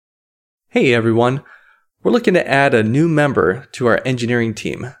Hey everyone, we're looking to add a new member to our engineering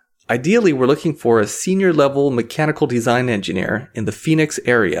team. Ideally, we're looking for a senior level mechanical design engineer in the Phoenix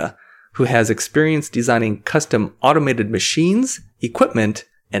area who has experience designing custom automated machines, equipment,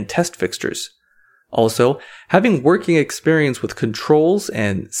 and test fixtures. Also, having working experience with controls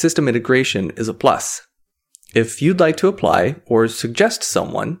and system integration is a plus. If you'd like to apply or suggest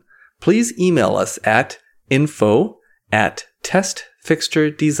someone, please email us at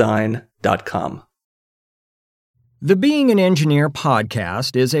info@testfixturedesign.com. The Being an Engineer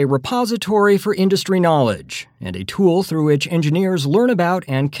podcast is a repository for industry knowledge and a tool through which engineers learn about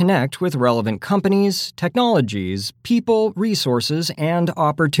and connect with relevant companies, technologies, people, resources, and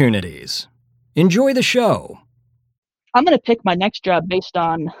opportunities. Enjoy the show. I'm going to pick my next job based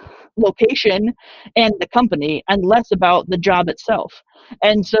on location and the company and less about the job itself.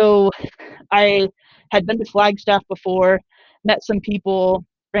 And so I had been to Flagstaff before, met some people,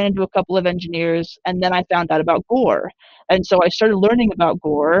 ran into a couple of engineers, and then I found out about Gore. And so I started learning about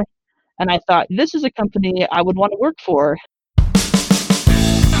Gore, and I thought, this is a company I would want to work for.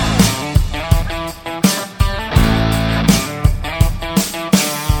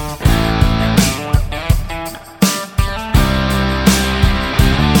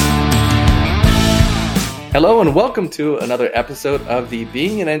 Hello and welcome to another episode of the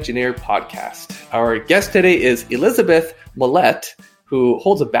Being an Engineer podcast. Our guest today is Elizabeth Millette, who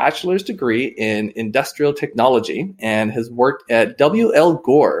holds a bachelor's degree in industrial technology and has worked at W.L.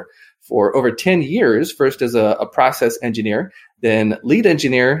 Gore for over 10 years, first as a process engineer, then lead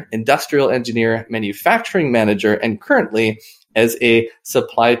engineer, industrial engineer, manufacturing manager, and currently as a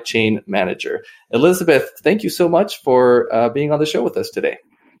supply chain manager. Elizabeth, thank you so much for being on the show with us today.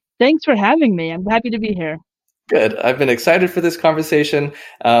 Thanks for having me. I'm happy to be here. Good. I've been excited for this conversation.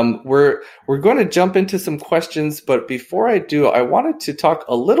 We're going to jump into some questions, but before I do, I wanted to talk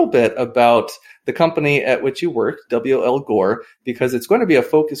a little bit about the company at which you work, W.L. Gore, because it's going to be a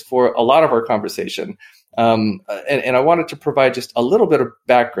focus for a lot of our conversation. And I wanted to provide just a little bit of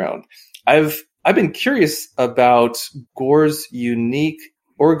background. I've been curious about Gore's unique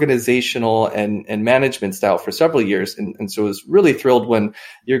organizational and management style for several years. And so I was really thrilled when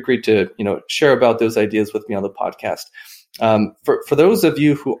you agreed to, share about those ideas with me on the podcast. For those of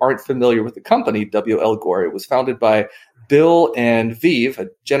you who aren't familiar with the company, W.L. Gore, it was founded by Bill and Vive,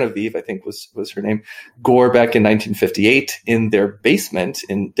 Genevieve, I think was her name, Gore back in 1958 in their basement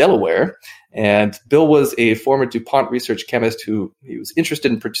in Delaware. And Bill was a former DuPont research chemist who he was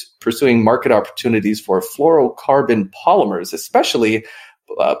interested in pursuing market opportunities for fluorocarbon polymers, especially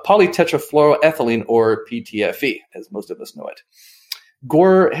polytetrafluoroethylene, or PTFE, as most of us know it.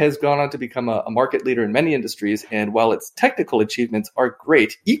 Gore has gone on to become a market leader in many industries, and while its technical achievements are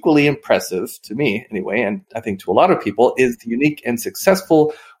great, equally impressive to me anyway, and I think to a lot of people, is the unique and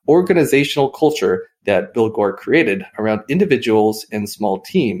successful organizational culture that Bill Gore created around individuals and small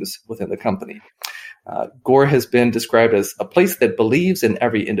teams within the company. Gore has been described as a place that believes in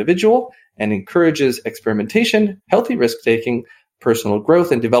every individual and encourages experimentation, healthy risk-taking, personal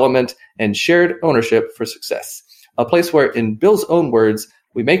growth and development, and shared ownership for success. A place where, in Bill's own words,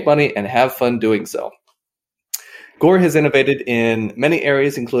 we make money and have fun doing so. Gore has innovated in many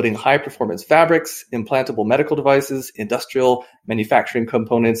areas, including high-performance fabrics, implantable medical devices, industrial manufacturing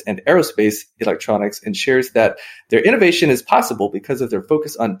components, and aerospace electronics, and shares that their innovation is possible because of their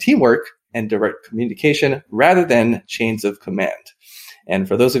focus on teamwork and direct communication rather than chains of command. And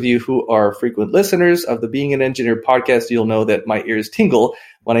for those of you who are frequent listeners of the Being an Engineer podcast, you'll know that my ears tingle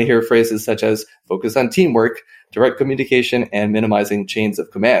when I hear phrases such as focus on teamwork, direct communication, and minimizing chains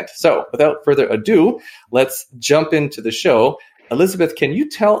of command. So without further ado, let's jump into the show. Elizabeth, can you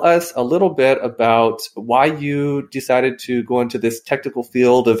tell us a little bit about why you decided to go into this technical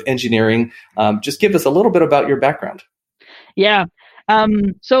field of engineering? Just give us a little bit about your background. Yeah.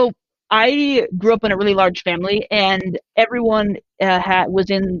 So I grew up in a really large family, and everyone was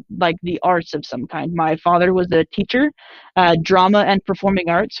in like the arts of some kind. My father was a teacher, drama and performing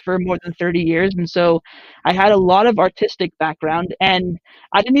arts for more than 30 years. And so I had a lot of artistic background, and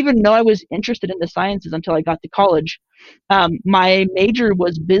I didn't even know I was interested in the sciences until I got to college. My major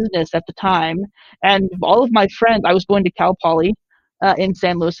was business at the time, and all of my friends, I was going to Cal Poly in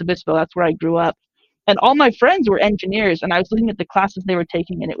San Luis Obispo. That's where I grew up. And all my friends were engineers, and I was looking at the classes they were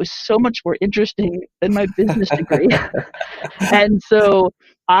taking, and it was so much more interesting than my business degree. And so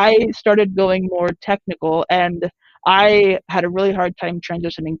I started going more technical, and I had a really hard time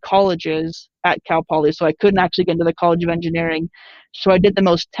transitioning colleges at Cal Poly, so I couldn't actually get into the College of Engineering. So I did the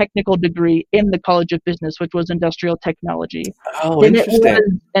most technical degree in the College of Business, which was industrial technology. Oh,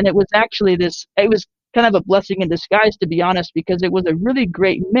 interesting. And it was actually it was kind of a blessing in disguise, to be honest, because it was a really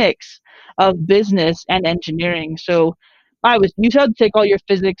great mix of business and engineering. So you had to take all your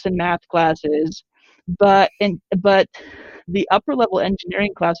physics and math classes, but the upper level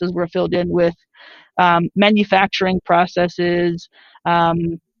engineering classes were filled in with manufacturing processes,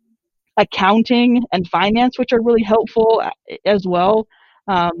 accounting and finance, which are really helpful as well.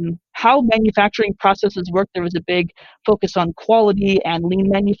 How manufacturing processes work, there was a big focus on quality and lean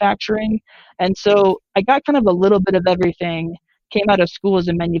manufacturing. And so I got kind of a little bit of everything, came out of school as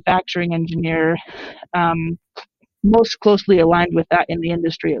a manufacturing engineer, most closely aligned with that in the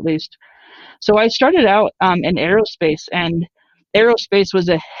industry at least. So I started out in aerospace, and aerospace was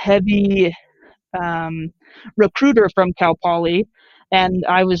a heavy recruiter from Cal Poly, and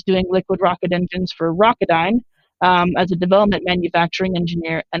I was doing liquid rocket engines for Rocketdyne as a development manufacturing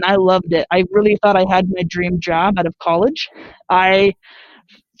engineer, and I loved it. I really thought I had my dream job out of college. I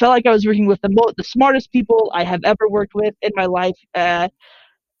felt like I was working with the smartest people I have ever worked with in my life.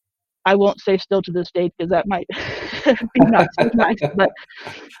 I won't say still to this day because that might be not too nice, but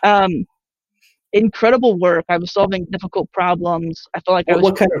incredible work. I was solving difficult problems. I felt like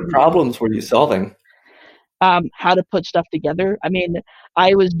What kind of problems were you solving? How to put stuff together. I mean,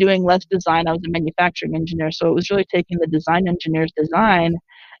 I was doing less design. I was a manufacturing engineer, so it was really taking the design engineer's design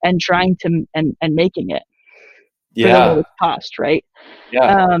and trying to and making it. Yeah. For the lowest cost, right?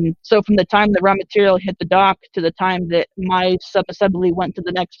 Yeah. So from the time the raw material hit the dock to the time that my sub-assembly went to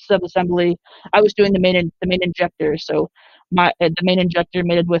the next sub-assembly, I was doing the main injector. So the main injector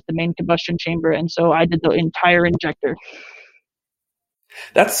mated with the main combustion chamber, and so I did the entire injector.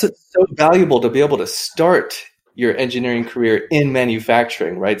 That's so valuable to be able to start your engineering career in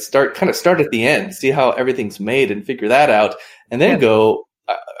manufacturing, right? Start at the end, see how everything's made and figure that out, and then go,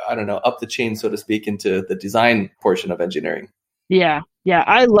 I don't know, up the chain, so to speak, into the design portion of engineering. Yeah.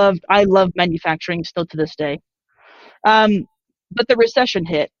 I love manufacturing still to this day. But the recession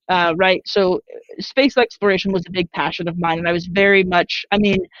hit, right? So space exploration was a big passion of mine, and I was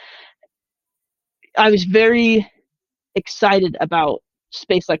very excited about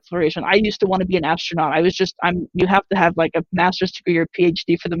space exploration. I used to want to be an astronaut. You have to have like a master's degree or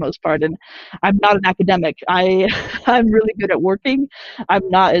PhD for the most part, and I'm not an academic. I'm really good at working. I'm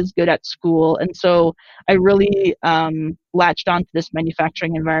not as good at school, and so I really latched onto this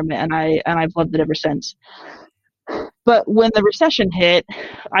manufacturing environment, and I've loved it ever since. But when the recession hit,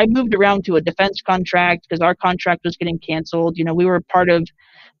 I moved around to a defense contract because our contract was getting canceled. We were part of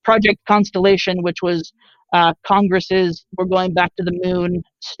Project Constellation, which was Congress's "we're going back to the moon"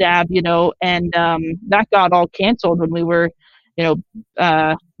 stab, and that got all canceled when we were,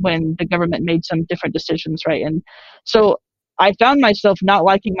 when the government made some different decisions, right? And so I found myself not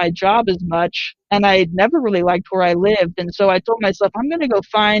liking my job as much, and I never really liked where I lived. And so I told myself, I'm going to go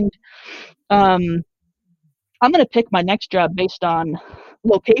find, I'm going to pick my next job based on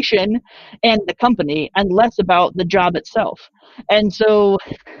location and the company and less about the job itself. And so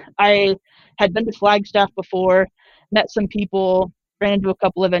I had been to Flagstaff before, met some people, ran into a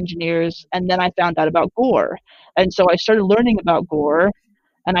couple of engineers, and then I found out about Gore. And so I started learning about Gore,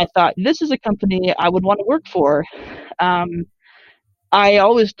 and I thought, this is a company I would want to work for. I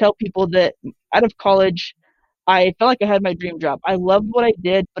always tell people that out of college, I felt like I had my dream job. I loved what I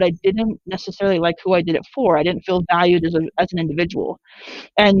did, but I didn't necessarily like who I did it for. I didn't feel valued as an individual.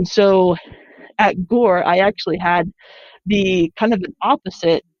 And so at Gore, I actually had the kind of an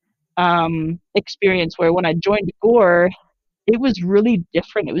opposite experience where when I joined Gore, it was really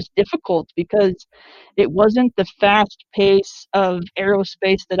different. It was difficult because it wasn't the fast pace of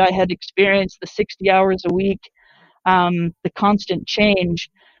aerospace that I had experienced, the 60 hours a week, the constant change.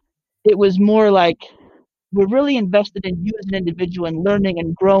 It was more like, we're really invested in you as an individual and learning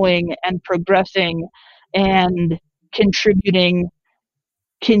and growing and progressing and contributing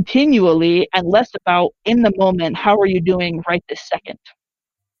continually, and less about in the moment, how are you doing right this second?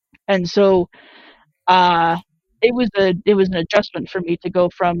 And so it was an adjustment for me to go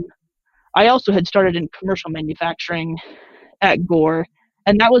from, I also had started in commercial manufacturing at Gore,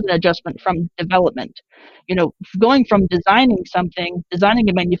 and that was an adjustment from development. Going from designing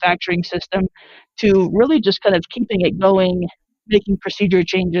a manufacturing system, to really just kind of keeping it going, making procedure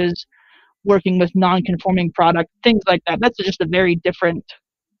changes, working with non-conforming product, things like that. That's just a very different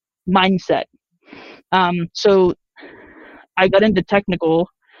mindset. So I got into technical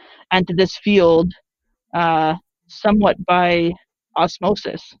and to this field somewhat by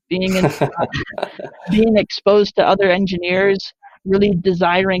osmosis, being exposed to other engineers, really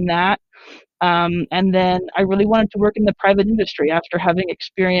desiring that. And then I really wanted to work in the private industry after having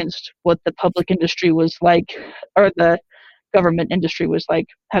experienced what the public industry was like, or the government industry was like,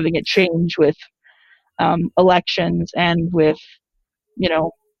 having it change with elections and with, you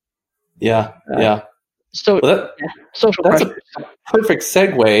know, Yeah. Yeah. so Well, social that's pressures. a perfect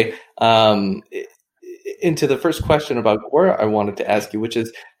segue into the first question about Gore I wanted to ask you, which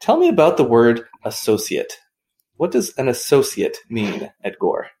is, tell me about the word associate. What does an associate mean at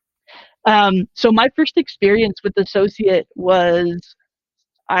Gore? So my first experience with associate was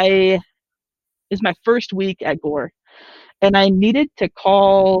my first week at Gore, and I needed to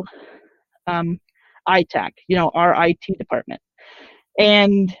call ITAC, our IT department,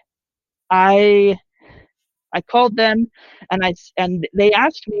 and I called them, and they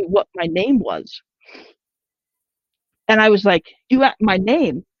asked me what my name was, and I was like, "You asked my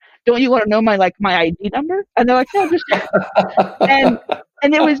name? Don't you want to know my ID number?" And they're like, "No, just."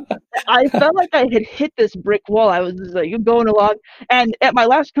 and it was, I felt like I had hit this brick wall. I was just like going along, and at my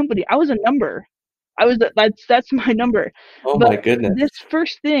last company, I was a number. That's my number. Oh But my goodness. this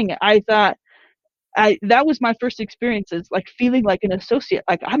first thing, I thought, that was my first experience, is like feeling like an associate,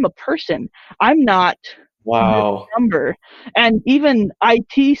 like I'm a person. I'm not Wow. this number. And even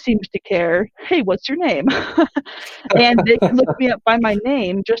IT seems to care. Hey, what's your name? And they can look me up by my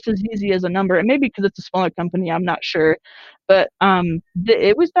name just as easy as a number. And maybe because it's a smaller company, I'm not sure. But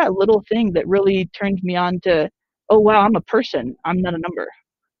it was that little thing that really turned me on to, oh wow, I'm a person. I'm not a number.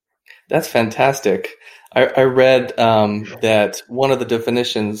 That's fantastic. I read that one of the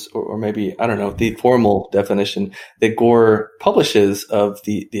definitions, or maybe, I don't know, the formal definition that Gore publishes of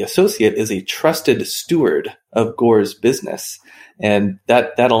the associate is a trusted steward of Gore's business. And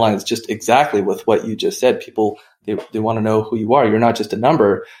that aligns just exactly with what you just said. People, they want to know who you are. You're not just a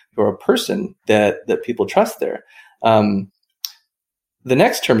number, you're a person that people trust there. The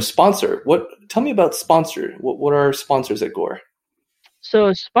next term, sponsor. Tell me about sponsor. What are sponsors at Gore?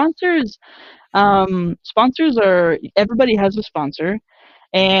 So sponsors are, everybody has a sponsor,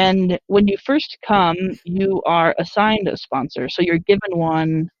 and when you first come, you are assigned a sponsor. So you're given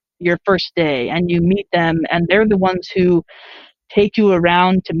one your first day, and you meet them, and they're the ones who take you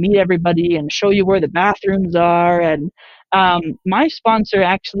around to meet everybody and show you where the bathrooms are. And my sponsor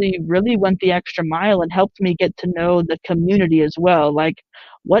actually really went the extra mile and helped me get to know the community as well. Like,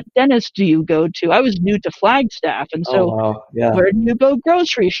 what dentist do you go to? I was new to Flagstaff, and so wow. Yeah. where do you go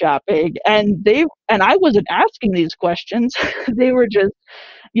grocery shopping? And I wasn't asking these questions. They were just,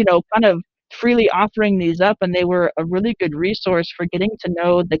 kind of freely offering these up, and they were a really good resource for getting to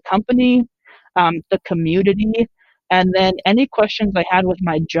know the company, the community, and then any questions I had with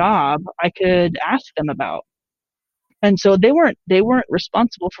my job, I could ask them about. And so they weren't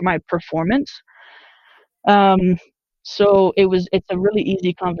responsible for my performance. So it's a really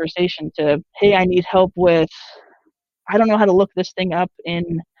easy conversation to, hey, I need help with, I don't know how to look this thing up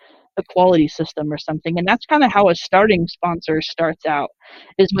in the quality system or something. And that's kind of how a starting sponsor starts out,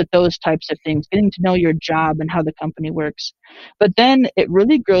 is with those types of things, getting to know your job and how the company works. But then it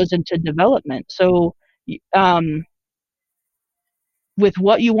really grows into development. So, with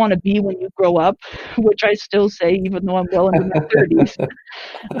what you want to be when you grow up, which I still say, even though I'm well into my 30s,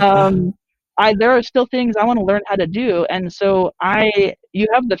 there are still things I want to learn how to do. And so you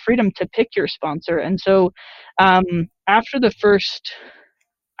have the freedom to pick your sponsor. And so after the first,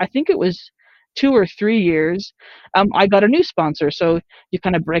 I think it was 2 or 3 years, I got a new sponsor. So you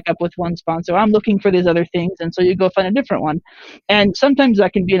kind of break up with one sponsor. I'm looking for these other things. And so you go find a different one. And sometimes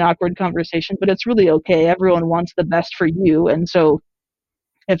that can be an awkward conversation, but it's really okay. Everyone wants the best for you. And so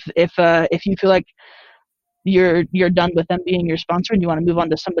if you feel like you're done with them being your sponsor and you want to move on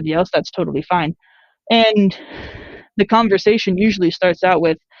to somebody else, that's totally fine. And the conversation usually starts out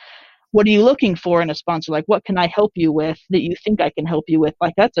with, what are you looking for in a sponsor? Like, what can I help you with that you think I can help you with?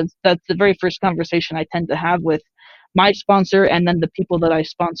 Like, that's the very first conversation I tend to have with my sponsor, and then the people that I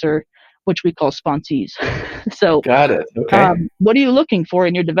sponsor, which we call sponsees. So, got it. Okay. What are you looking for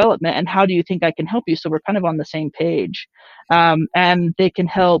in your development, and how do you think I can help you? So we're kind of on the same page, and they can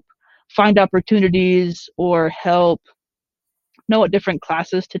help find opportunities or help know what different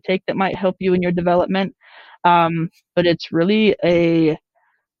classes to take that might help you in your development. But it's really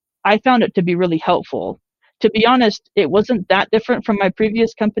I found it to be really helpful. To be honest, it wasn't that different from my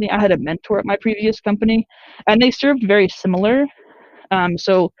previous company. I had a mentor at my previous company, and they served very similar.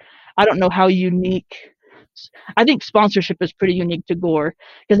 So I don't know how unique. I think sponsorship is pretty unique to Gore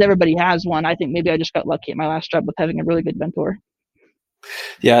because everybody has one. I think maybe I just got lucky at my last job with having a really good mentor.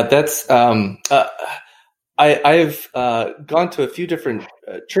 Yeah, that's. I've gone to a few different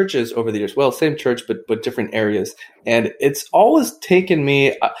churches over the years. Well, same church, but different areas. And it's always taken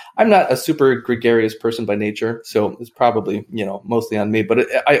me, I'm not a super gregarious person by nature, so it's probably, mostly on me. But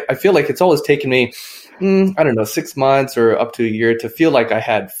I feel like it's always taken me, I don't know, 6 months or up to a year to feel like I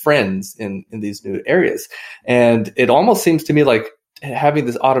had friends in these new areas. And it almost seems to me like having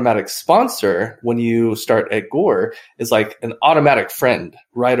this automatic sponsor when you start at Gore is like an automatic friend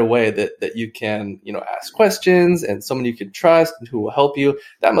right away that you can, ask questions, and someone you can trust and who will help you.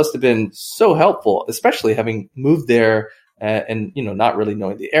 That must have been so helpful, especially having moved there and not really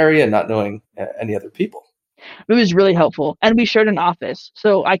knowing the area, not knowing any other people. It was really helpful. And we shared an office,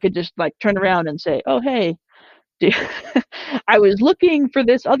 so I could just like turn around and say, oh, hey, I was looking for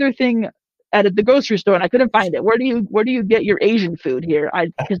this other thing at the grocery store and I couldn't find it. Where do you get your Asian food here?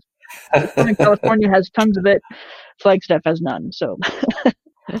 Because California has tons of it. Flagstaff has none. So,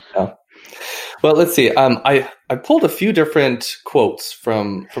 oh. Well, let's see. I pulled a few different quotes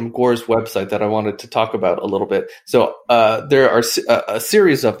from Gore's website that I wanted to talk about a little bit. So there are a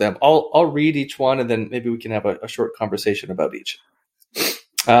series of them. I'll read each one, and then maybe we can have a short conversation about each.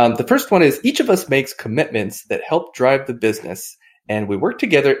 The first one is, each of us makes commitments that help drive the business, and we work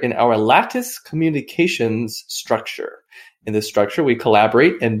together in our lattice communications structure. In this structure, we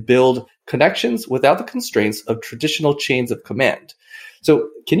collaborate and build connections without the constraints of traditional chains of command. So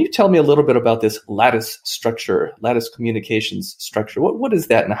can you tell me a little bit about this lattice structure, lattice communications structure? What is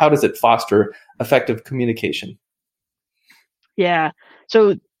that, and how does it foster effective communication? Yeah.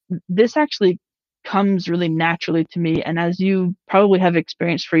 So this actually comes really naturally to me. And as you probably have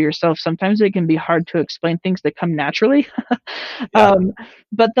experienced for yourself, sometimes it can be hard to explain things that come naturally. Yeah.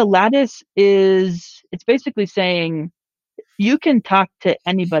 But the lattice it's basically saying you can talk to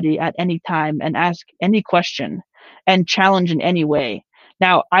anybody at any time and ask any question and challenge in any way.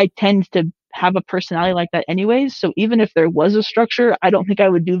 Now, I tend to have a personality like that anyways. So even if there was a structure, I don't think I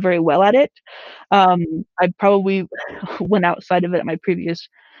would do very well at it. I probably went outside of it at my previous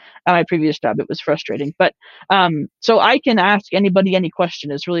job. It was frustrating. But so I can ask anybody any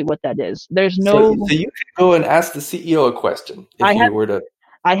question is really what that is. There's no. So you could go and ask the CEO a question if you were to.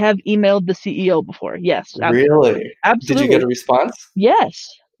 I have emailed the CEO before. Yes. Absolutely. Really? Absolutely. Did you get a response? Yes.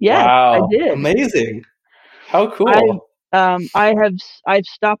 Yes. Wow. I did. Amazing. How cool. I've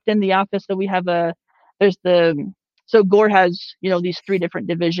stopped in the office. So we have so Gore has, these 3 different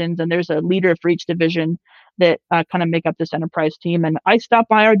divisions, and there's a leader for each division that kind of make up this enterprise team. And I stop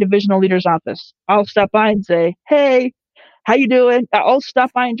by our divisional leader's office. I'll stop by and say, hey, how you doing? I'll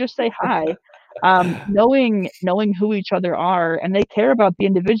stop by and just say hi. Knowing who each other are, and they care about the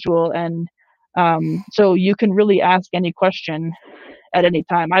individual. And so you can really ask any question at any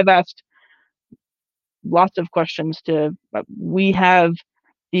time. I've asked lots of questions we have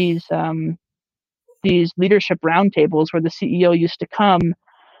these leadership roundtables where the CEO used to come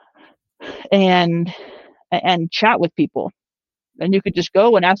and chat with people, and you could just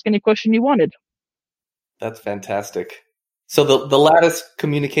go and ask any question you wanted. That's fantastic. So the lattice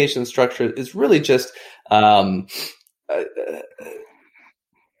communication structure is really just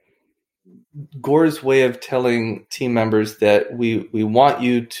Gore's way of telling team members that we want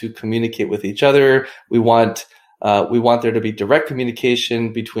you to communicate with each other. We want there to be direct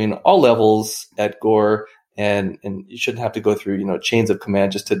communication between all levels at Gore, and you shouldn't have to go through chains of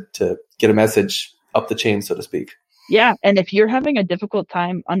command just to get a message up the chain, so to speak. Yeah, and if you're having a difficult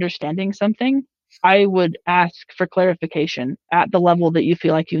time understanding something, I would ask for clarification at the level that you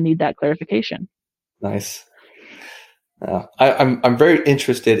feel like you need that clarification. Nice. I'm very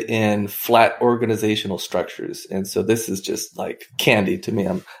interested in flat organizational structures, and so this is just like candy to me.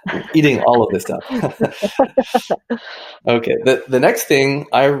 I'm eating all of this up. Okay, the next thing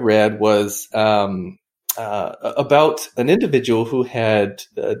I read was about an individual who had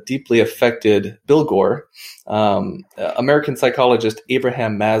deeply affected Bill Gore, American psychologist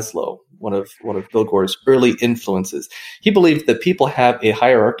Abraham Maslow, one of Bill Gore's early influences. He believed that people have a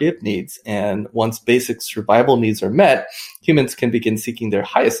hierarchy of needs, and once basic survival needs are met, humans can begin seeking their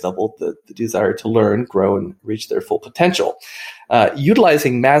highest level, the desire to learn, grow, and reach their full potential.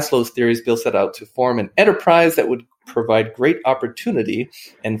 Utilizing Maslow's theories, Bill set out to form an enterprise that would provide great opportunity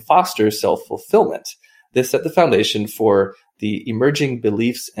and foster self-fulfillment. This set the foundation for the emerging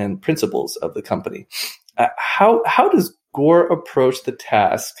beliefs and principles of the company. How does Gore approach the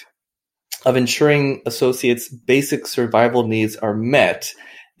task of ensuring associates' basic survival needs are met?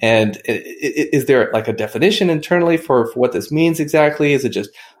 And is there like a definition internally for what this means exactly? Is it just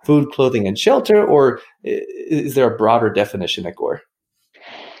food, clothing, and shelter, or is there a broader definition at Gore?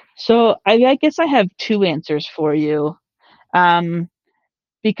 So I guess I have 2 answers for you.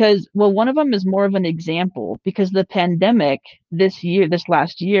 because, well, one of them is more of an example because the pandemic this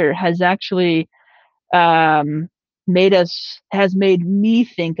last year has actually has made me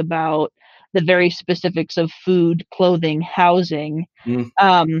think about the very specifics of food, clothing, housing,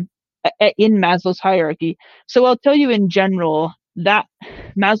 Mm. In Maslow's hierarchy. So I'll tell you in general that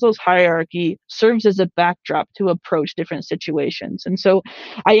Maslow's hierarchy serves as a backdrop to approach different situations. And so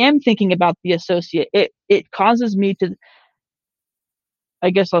I am thinking about the associate. It causes me to,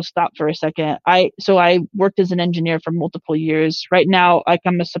 I guess I'll stop for a second. I worked as an engineer for multiple years. Right now,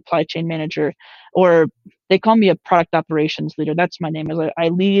 I'm a supply chain manager, or they call me a product operations leader. That's my name. I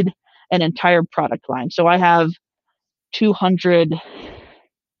lead an entire product line. So I have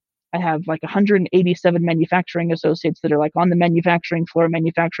 187 manufacturing associates that are like on the manufacturing floor,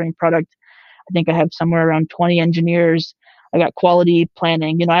 manufacturing product. I think I have somewhere around 20 engineers. I got quality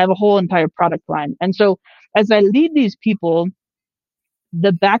planning. I have a whole entire product line. And so as I lead these people,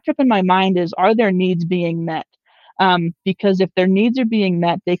 the backdrop in my mind is, are their needs being met? Because if their needs are being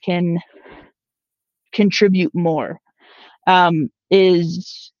met, they can contribute more,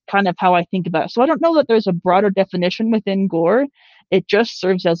 is kind of how I think about it. So I don't know that there's a broader definition within GOR. It just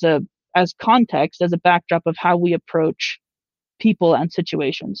serves as context, as a backdrop of how we approach people and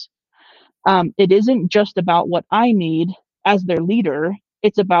situations. It isn't just about what I need as their leader.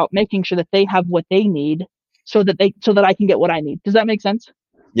 It's about making sure that they have what they need so that I can get what I need. Does that make sense?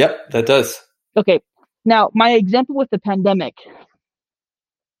 Yep, that does. Okay. Now, my example with the pandemic.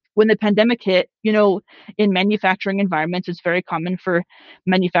 When the pandemic hit, in manufacturing environments, it's very common for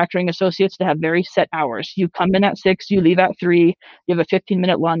manufacturing associates to have very set hours. You come in at 6, you leave at 3, you have a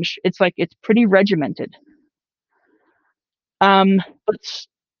 15-minute lunch. It's pretty regimented. But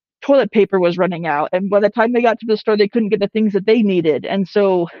toilet paper was running out, and by the time they got to the store, they couldn't get the things that they needed. And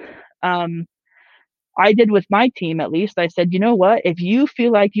so I did with my team, at least, I said, you know what? If you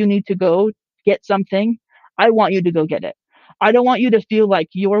feel like you need to go get something, I want you to go get it. I don't want you to feel like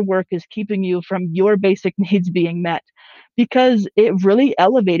your work is keeping you from your basic needs being met, because it really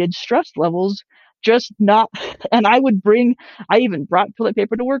elevated stress levels. And I even brought toilet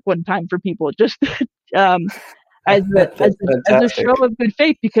paper to work one time for people, just as a show of good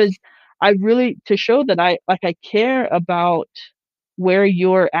faith, because I really, to show that I care about where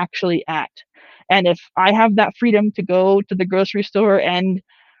you're actually at. And if I have that freedom to go to the grocery store and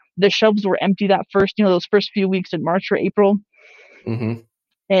the shelves were empty those first few weeks in March or April, mm-hmm.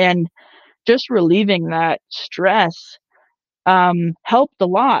 and just relieving that stress helped a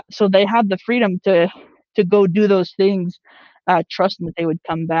lot. So they had the freedom to go do those things, trusting that they would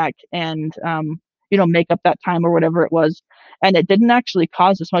come back and make up that time or whatever it was. And it didn't actually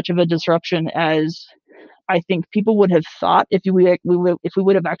cause as much of a disruption as I think people would have thought if we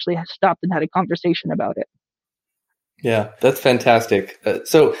would have actually stopped and had a conversation about it. Yeah, that's fantastic.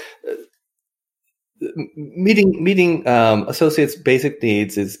 So meeting associates' basic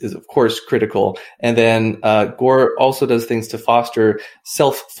needs is of course critical, and then GOR also does things to foster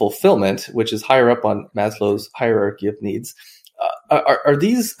self-fulfillment, which is higher up on Maslow's hierarchy of needs. Are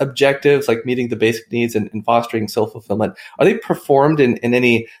these objectives, like meeting the basic needs and fostering self-fulfillment, are they performed in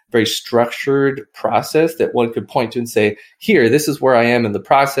any very structured process that one could point to and say, here, this is where I am in the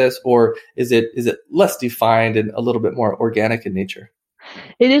process, or is it less defined and a little bit more organic in nature?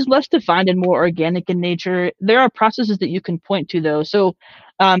 It is less defined and more organic in nature. There are processes that you can point to, though. So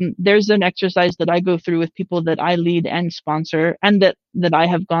there's an exercise that I go through with people that I lead and sponsor, and that I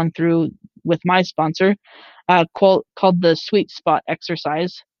have gone through with my sponsor, called the sweet spot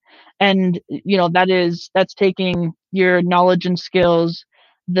exercise. And that's taking your knowledge and skills,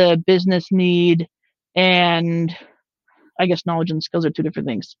 the business need, and I guess knowledge and skills are two different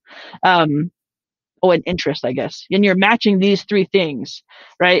things. And interest, I guess. And you're matching these three things,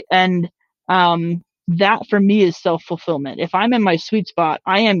 right? And that for me is self-fulfillment. If I'm in my sweet spot,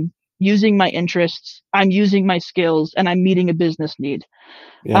 I am using my interests, I'm using my skills, and I'm meeting a business need.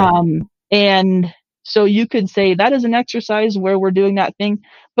 Yeah. And so you could say that is an exercise where we're doing that thing.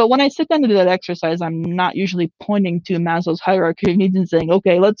 But when I sit down to do that exercise, I'm not usually pointing to Maslow's hierarchy of needs and saying,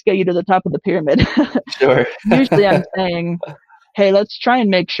 okay, let's get you to the top of the pyramid. Sure. Usually I'm saying, hey, let's try and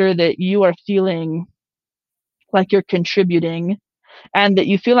make sure that you are feeling like you're contributing, and that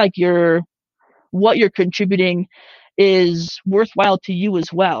you feel like what you're contributing is worthwhile to you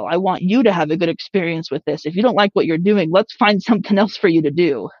as well. I want you to have a good experience with this. If you don't like what you're doing, let's find something else for you to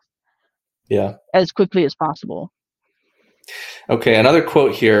do. Yeah. As quickly as possible. Okay, another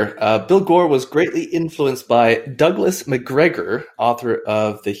quote here. Bill GOR was greatly influenced by Douglas McGregor, author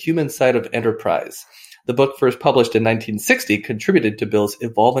of The Human Side of Enterprise. The book, first published in 1960, contributed to Bill's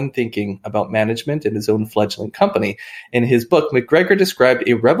evolving thinking about management in his own fledgling company. In his book, McGregor described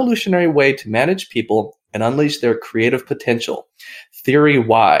a revolutionary way to manage people and unleash their creative potential. Theory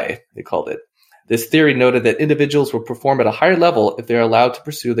Y, they called it. This theory noted that individuals will perform at a higher level if they are allowed to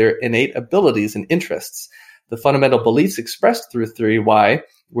pursue their innate abilities and interests. The fundamental beliefs expressed through Theory Y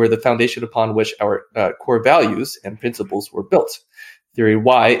were the foundation upon which our core values and principles were built. Theory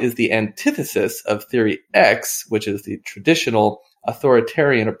Y is the antithesis of Theory X, which is the traditional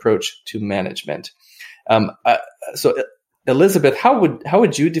authoritarian approach to management. So, Elizabeth, how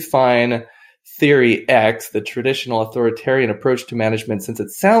would you define Theory X, the traditional authoritarian approach to management, since it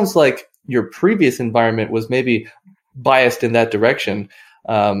sounds like your previous environment was maybe biased in that direction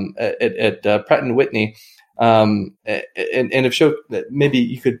at Pratt & Whitney? And if so, maybe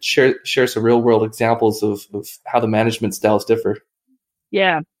you could share some real world examples of how the management styles differ.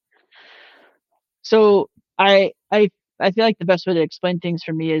 Yeah. So I feel like the best way to explain things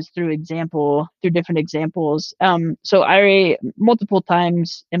for me is through different examples. So I multiple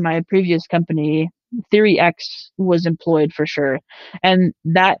times in my previous company, Theory X was employed for sure. And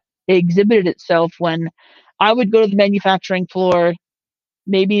that exhibited itself when I would go to the manufacturing floor.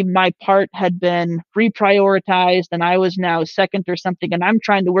 Maybe my part had been reprioritized and I was now second or something, and I'm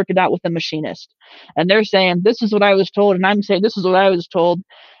trying to work it out with the machinist. And they're saying, this is what I was told. And I'm saying, this is what I was told.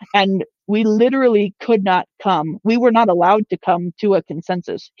 And we literally could not come. We were not allowed to come to a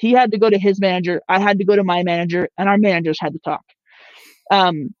consensus. He had to go to his manager. I had to go to my manager, and our managers had to talk.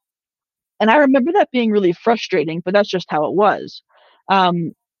 And I remember that being really frustrating, but that's just how it was.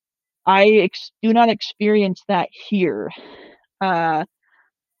 I do not experience that here.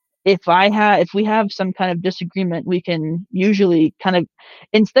 If we have some kind of disagreement, we can usually kind of,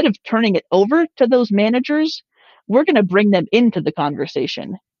 instead of turning it over to those managers, we're going to bring them into the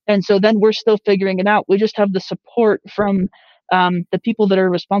conversation. And so then we're still figuring it out. We just have the support from the people that are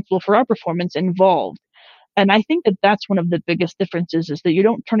responsible for our performance involved. And I think that that's one of the biggest differences, is that you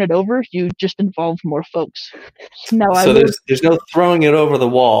don't turn it over, you just involve more folks. There's no throwing it over the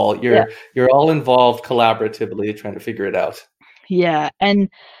wall. You're all involved collaboratively trying to figure it out. Yeah. And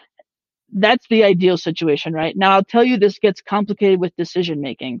that's the ideal situation, right? Now, I'll tell you, this gets complicated with decision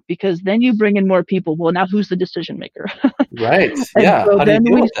making, because then you bring in more people. Well, now who's the decision maker? Right. Yeah. So then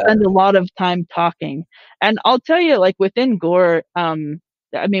we spend a lot of time talking. And I'll tell you, like within Gore, I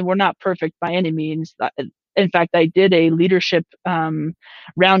mean, we're not perfect by any means. In fact, I did a leadership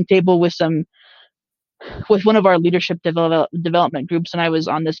roundtable with one of our leadership development groups, and I was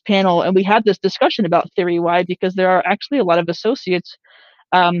on this panel, and we had this discussion about Theory Y, because there are actually a lot of associates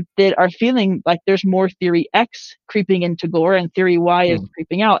that are feeling like there's more Theory X creeping into Gore and Theory Y is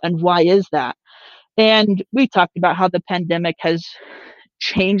creeping out. And why is that? And we talked about how the pandemic has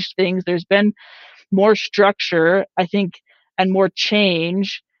changed things. There's been more structure, I think, and more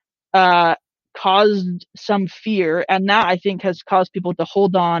change caused some fear. And that, I think, has caused people to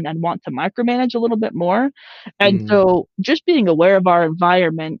hold on and want to micromanage a little bit more. And so just being aware of our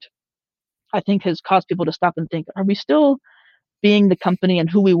environment, I think, has caused people to stop and think, are we still being the company and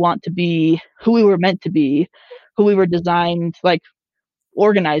who we want to be, who we were meant to be, who we were designed, like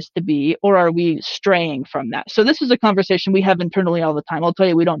organized to be, or are we straying from that? So this is a conversation we have internally all the time. I'll tell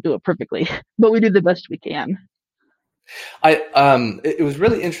you, we don't do it perfectly, but we do the best we can. It was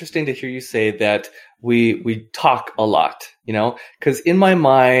really interesting to hear you say that we talk a lot, because in my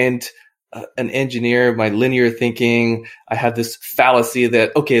mind, an engineer, my linear thinking, I have this fallacy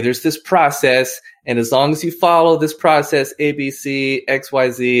that, okay, there's this process, and as long as you follow this process, A, B, C, X, Y,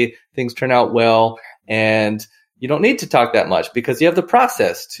 Z, things turn out well, and you don't need to talk that much because you have the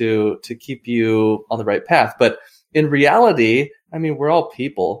process to keep you on the right path. But in reality, I mean, we're all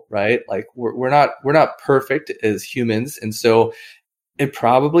people, right? Like we're not perfect as humans, and so it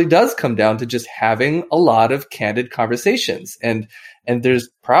probably does come down to just having a lot of candid conversations. And there's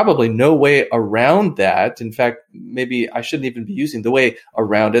probably no way around that. In fact, maybe I shouldn't even be using the way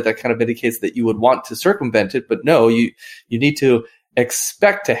around it. That kind of indicates that you would want to circumvent it. But no, you need to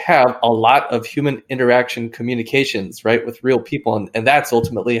expect to have a lot of human interaction communications, right, with real people. And that's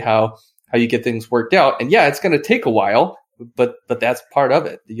ultimately how you get things worked out. And yeah, it's going to take a while, but that's part of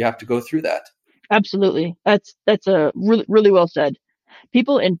it. You have to go through that. Absolutely. That's a really, really well said.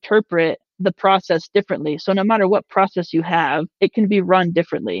 People interpret the process differently. So no matter what process you have, it can be run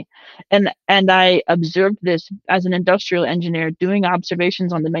differently. And I observed this as an industrial engineer doing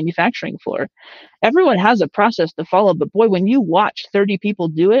observations on the manufacturing floor. Everyone has a process to follow, but boy, when you watch 30 people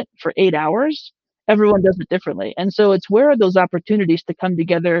do it for 8 hours, everyone does it differently. And so it's, where are those opportunities to come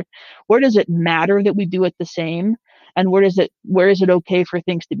together? Where does it matter that we do it the same? And where is it okay for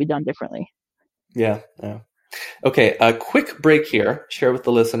things to be done differently? Yeah. Yeah. Okay, a quick break here. Share with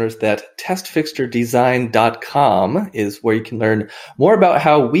the listeners that testfixturedesign.com is where you can learn more about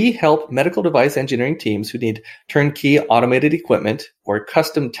how we help medical device engineering teams who need turnkey automated equipment or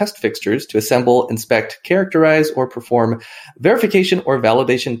custom test fixtures to assemble, inspect, characterize, or perform verification or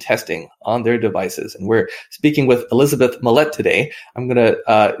validation testing on their devices. And we're speaking with Elizabeth Millette today. I'm going to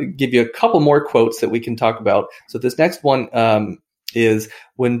give you a couple more quotes that we can talk about. So this next one is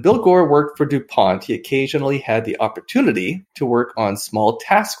when Bill Gore worked for DuPont, he occasionally had the opportunity to work on small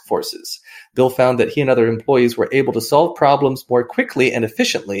task forces. Bill found that he and other employees were able to solve problems more quickly and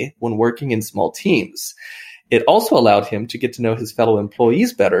efficiently when working in small teams. It also allowed him to get to know his fellow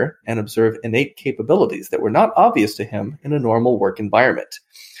employees better and observe innate capabilities that were not obvious to him in a normal work environment.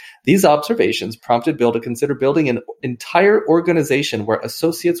 These observations prompted Bill to consider building an entire organization where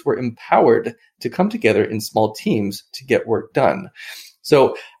associates were empowered to come together in small teams to get work done.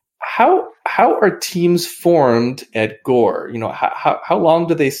 So how are teams formed at Gore? You know, how long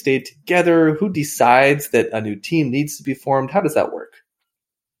do they stay together? Who decides that a new team needs to be formed? How does that work?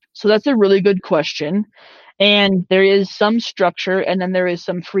 So that's a really good question. And there is some structure and then there is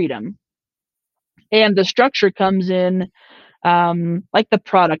some freedom. And the structure comes in like the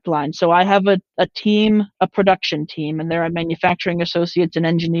product line. So I have a team, a production team, and there are manufacturing associates and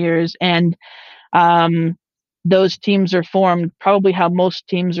engineers. And those teams are formed probably how most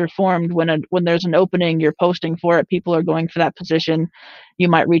teams are formed when there's an opening, you're posting for it, people are going for that position. You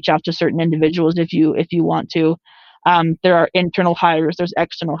might reach out to certain individuals if you want to. There are internal hires, there's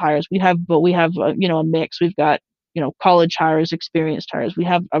external hires. We have a mix. We've got, college hires, experienced hires. We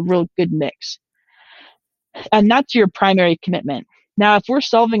have a real good mix. And that's your primary commitment. Now, if we're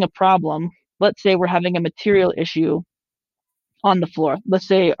solving a problem, let's say we're having a material issue on the floor. Let's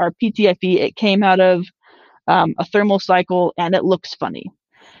say our PTFE, it came out of a thermal cycle and it looks funny.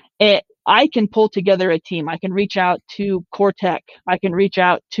 I can pull together a team. I can reach out to Cortec. I can reach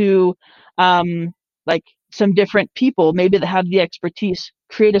out to some different people, maybe that have the expertise,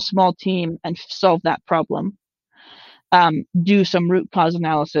 create a small team and solve that problem. Do some root cause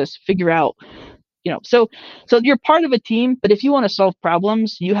analysis, figure out, so you're part of a team, but if you want to solve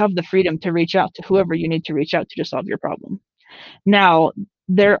problems, you have the freedom to reach out to whoever you need to reach out to solve your problem. Now,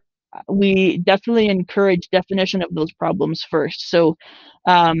 we definitely encourage definition of those problems first. So,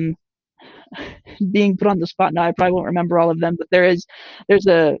 being put on the spot now, I probably won't remember all of them, but there's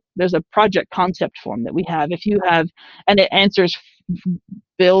a project concept form that we have. If you have, and it answers,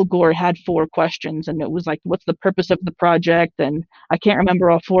 Bill Gore had 4 questions, and it was like, what's the purpose of the project? And I can't remember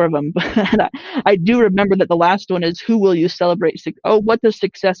all 4 of them, but I do remember that the last one is, who will you celebrate? What does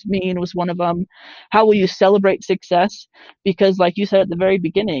success mean was one of them. How will you celebrate success? Because like you said at the very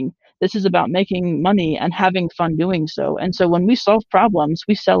beginning, this is about making money and having fun doing so. And so when we solve problems,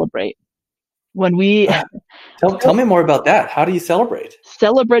 we celebrate. When we tell me more about that. How do you celebrate?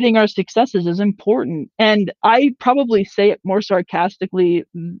 Celebrating our successes is important. And I probably say it more sarcastically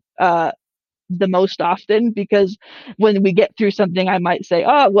the most often, because when we get through something, I might say,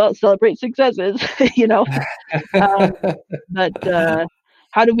 oh, well, celebrate successes, But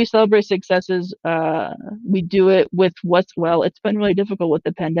how do we celebrate successes? We do it with it's been really difficult with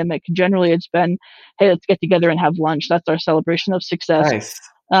the pandemic. Generally, it's been, hey, let's get together and have lunch. That's our celebration of success. Nice.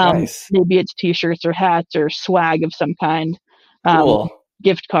 Nice. Maybe it's t-shirts or hats or swag of some kind, cool.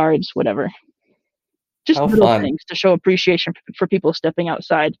 Gift cards, whatever. Just little things to show appreciation for people stepping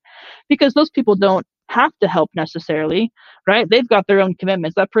outside, because those people don't have to help necessarily, right? They've got their own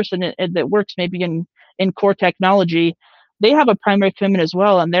commitments. That person that works maybe in core technology, they have a primary commitment as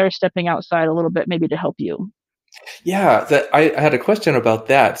well, and they're stepping outside a little bit maybe to help you. Yeah, I had a question about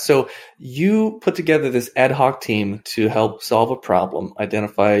that. So you put together this ad hoc team to help solve a problem,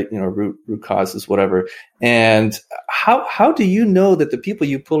 identify, root causes, whatever. And how do you know that the people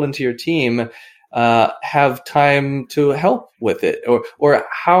you pull into your team have time to help with it, or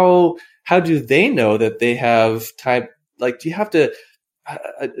how do they know that they have time? Like, do you have to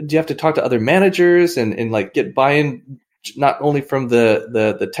talk to other managers and like get buy-in, not only from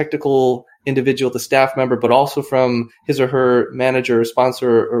the technical individual, the staff member, but also from his or her manager or sponsor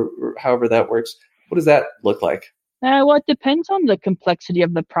or however that works? What does that look like? Well, it depends on the complexity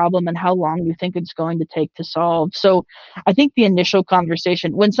of the problem and how long you think it's going to take to solve. So I think the initial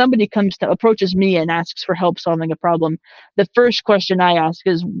conversation, when somebody approaches me and asks for help solving a problem, the first question I ask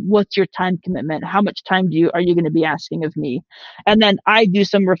is, what's your time commitment? How much time are you going to be asking of me? And then I do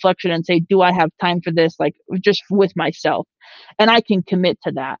some reflection and say, do I have time for this? Like, just with myself. And I can commit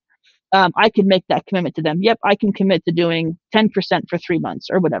to that. I can make that commitment to them. Yep, I can commit to doing 10% for 3 months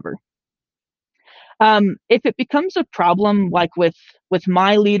or whatever. If it becomes a problem, like with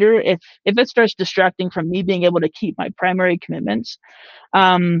my leader, if it starts distracting from me being able to keep my primary commitments,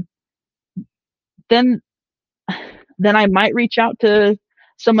 um, then I might reach out to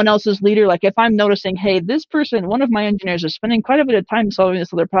someone else's leader. Like if I'm noticing, hey, this person, one of my engineers, is spending quite a bit of time solving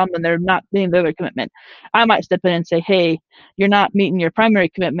this other problem and they're not meeting their commitment, I might step in and say, hey, you're not meeting your primary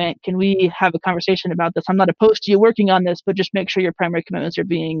commitment. Can we have a conversation about this? I'm not opposed to you working on this, but just make sure your primary commitments are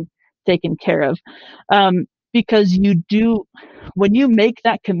being taken care of. Because when you make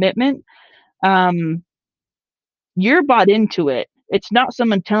that commitment, you're bought into it. It's not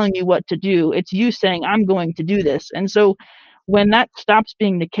someone telling you what to do. It's you saying, I'm going to do this. And so when that stops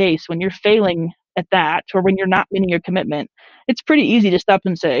being the case, when you're failing at that, or when you're not meeting your commitment, it's pretty easy to stop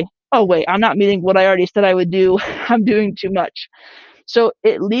and say, oh, wait, I'm not meeting what I already said I would do. I'm doing too much. So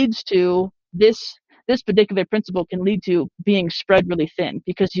it leads to this particular principle can lead to being spread really thin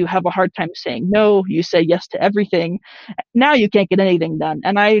because you have a hard time saying no. You say yes to everything. Now you can't get anything done.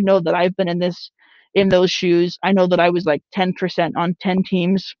 And I know that I've been in those shoes. I know that I was like 10% on 10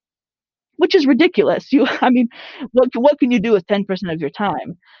 teams, which is ridiculous. I mean, what can you do with 10% of your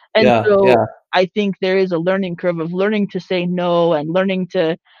time? And I think there is a learning curve of learning to say no and learning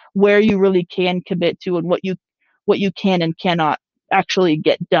to where you really can commit to and what you can and cannot actually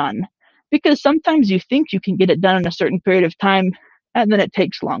get done. Because sometimes you think you can get it done in a certain period of time and then it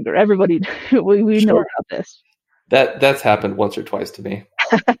takes longer. Everybody, we know about this. That's happened once or twice to me.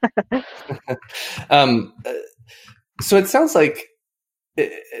 So it sounds like,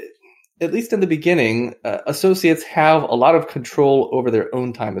 at least in the beginning, associates have a lot of control over their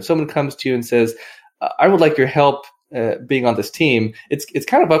own time. If someone comes to you and says, I would like your help being on this team, it's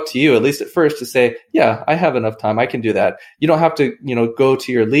kind of up to you, at least at first, to say, yeah, I have enough time. I can do that. You don't have to, go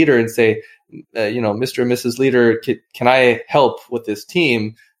to your leader and say, Mr. and Mrs. Leader, can I help with this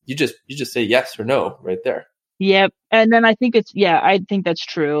team? You just say yes or no right there. Yep. And then I think I think that's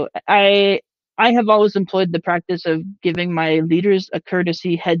true. I have always employed the practice of giving my leaders a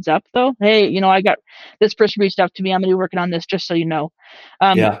courtesy heads up, though. Hey, I got this person reached out to me. I'm going to be working on this, just so you know.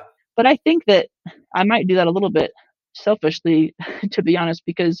 But I think that I might do that a little bit selfishly, to be honest,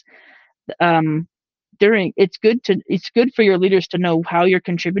 because it's good for your leaders to know how you're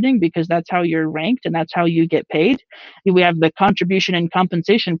contributing, because that's how you're ranked and that's how you get paid. We have the contribution and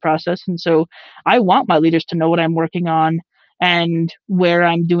compensation process, and so I want my leaders to know what I'm working on and where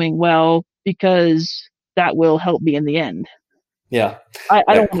I'm doing well, because that will help me in the end. Yeah, I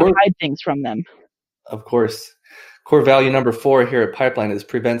don't want to hide things from them. Of course. Core value number 4 here at Pipeline is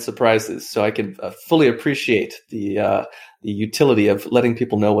prevent surprises. So I can fully appreciate the utility of letting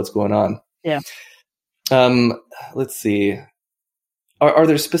people know what's going on. Yeah. Let's see. Are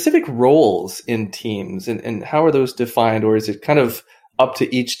there specific roles in teams, and how are those defined, or is it kind of up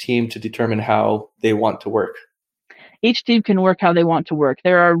to each team to determine how they want to work? Each team can work how they want to work.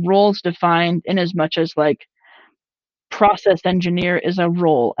 There are roles defined in as much as like process engineer is a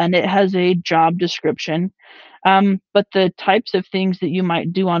role and it has a job description. But the types of things that you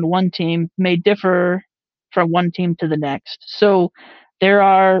might do on one team may differ from one team to the next. So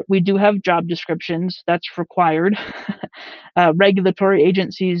we do have job descriptions. That's required. Regulatory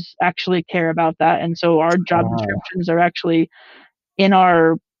agencies actually care about that. And so our job descriptions are actually in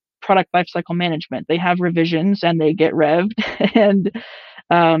our product lifecycle management. They have revisions and they get revved,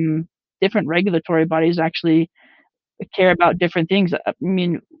 and different regulatory bodies actually care about different things. I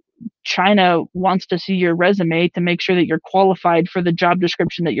mean, China wants to see your resume to make sure that you're qualified for the job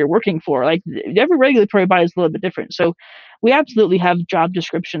description that you're working for. Like, every regulatory body is a little bit different. So we absolutely have job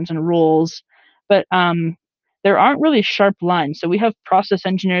descriptions and roles, but there aren't really sharp lines. So we have process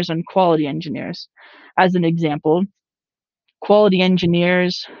engineers and quality engineers. As an example, quality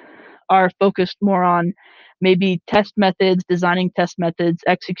engineers are focused more on maybe test methods, designing test methods,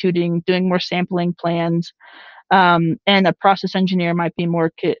 executing, doing more sampling plans. And a process engineer might be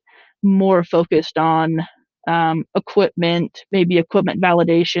more focused on equipment, maybe equipment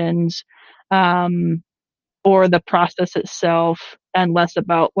validations, or the process itself, and less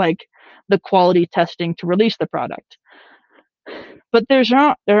about like the quality testing to release the product. But there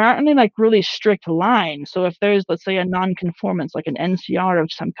aren't any like really strict lines. So if there's, let's say, a non-conformance, like an NCR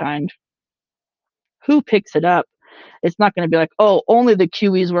of some kind, who picks it up? It's not going to be like, oh, only the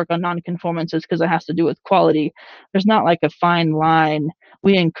QEs work on non-conformances because it has to do with quality. There's not like a fine line.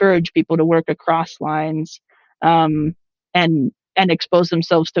 We encourage people to work across lines, and expose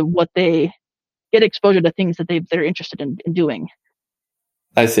themselves to get exposure to things that they're interested in doing.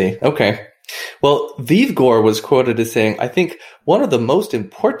 I see. Okay. Well, Viv Gore was quoted as saying, I think one of the most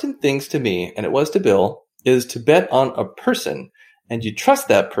important things to me, and it was to Bill, is to bet on a person and you trust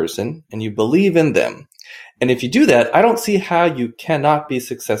that person and you believe in them. And if you do that, I don't see how you cannot be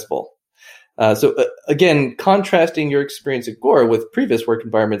successful. Again, contrasting your experience at Gore with previous work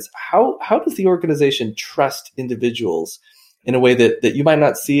environments, how does the organization trust individuals in a way that you might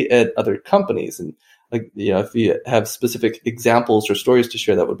not see at other companies? And if you have specific examples or stories to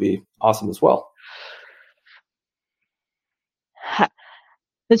share, that would be awesome as well.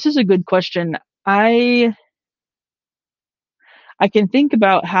 This is a good question. I can think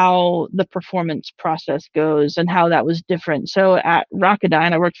about how the performance process goes and how that was different. So at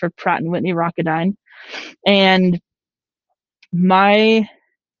Rocketdyne, I worked for Pratt & Whitney Rocketdyne, and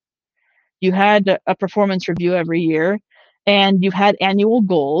you had a performance review every year, and you had annual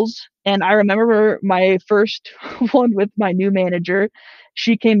goals. And I remember my first one with my new manager.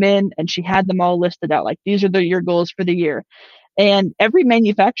 She came in and she had them all listed out, like, these are your goals for the year. And every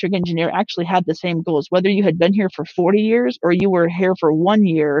manufacturing engineer actually had the same goals. Whether you had been here for 40 years or you were here for 1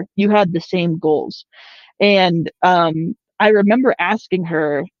 year, you had the same goals. And I remember asking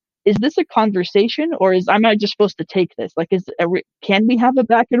her, is this a conversation, or am I just supposed to take this? Like, can we have a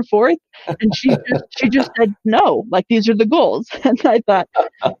back and forth? And she just said, no, like, these are the goals. And I thought,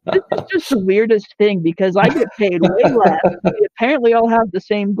 this is just the weirdest thing, because I get paid way less. We apparently all have the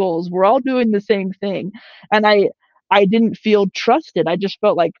same goals. We're all doing the same thing. And I didn't feel trusted. I just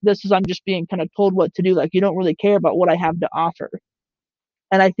felt like I'm just being kind of told what to do. Like, you don't really care about what I have to offer.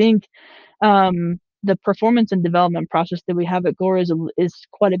 And I think the performance and development process that we have at Gore is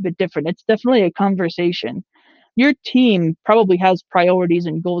quite a bit different. It's definitely a conversation. Your team probably has priorities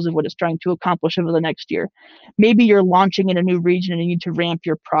and goals of what it's trying to accomplish over the next year. Maybe you're launching in a new region and you need to ramp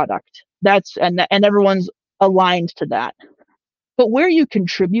your product. And everyone's aligned to that. But where you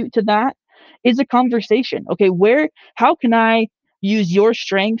contribute to that is a conversation. Okay, how can I use your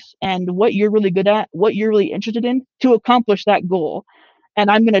strengths and what you're really good at, what you're really interested in, to accomplish that goal? And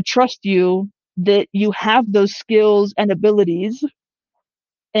I'm going to trust you that you have those skills and abilities,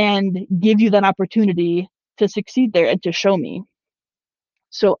 and give you that opportunity to succeed there and to show me.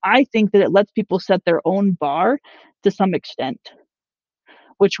 So I think that it lets people set their own bar to some extent,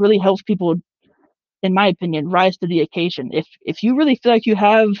 which really helps people, in my opinion, rise to the occasion. If you really feel like you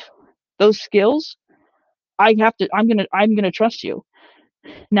have those skills, I'm gonna trust you.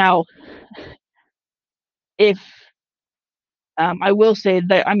 Now, if I will say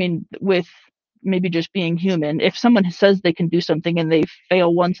that, I mean, with maybe just being human, if someone says they can do something and they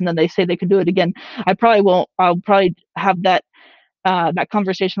fail once and then they say they can do it again, I probably won't. I'll probably have that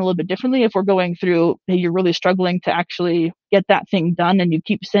conversation a little bit differently. If we're going through, hey, you're really struggling to actually get that thing done and you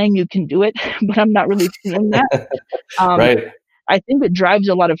keep saying you can do it, but I'm not really feeling that. Right. I think it drives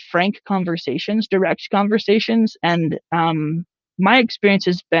a lot of frank conversations, direct conversations. And my experience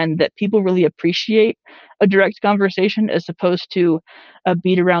has been that people really appreciate a direct conversation as opposed to a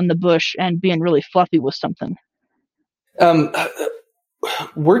beat around the bush and being really fluffy with something.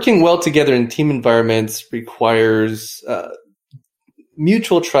 Working well together in team environments requires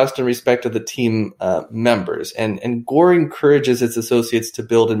mutual trust and respect of the team members. And Gore encourages its associates to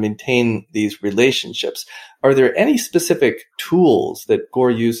build and maintain these relationships. Are there any specific tools that Gore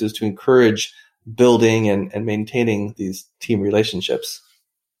uses to encourage building and maintaining these team relationships?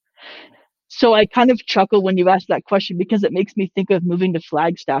 So I kind of chuckle when you ask that question, because it makes me think of moving to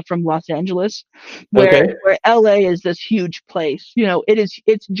Flagstaff from Los Angeles, where LA is this huge place. You know,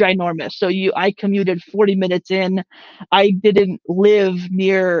 it's ginormous. So I commuted 40 minutes in. I didn't live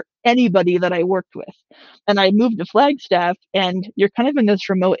near anybody that I worked with. And I moved to Flagstaff, and you're kind of in this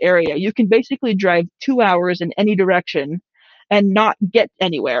remote area. You can basically drive 2 hours in any direction and not get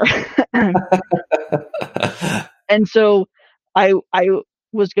anywhere. And so I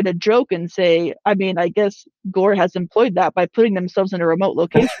was going to joke and say, I mean, I guess Gore has employed that by putting themselves in a remote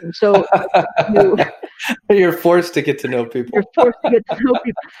location. So you're forced to get to know people. You're forced to get to know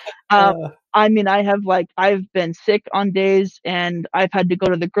people. I mean, I've been sick on days, and I've had to go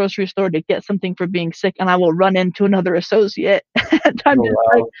to the grocery store to get something for being sick, and I will run into another associate. And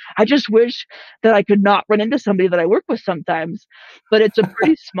I just wish that I could not run into somebody that I work with sometimes. But it's a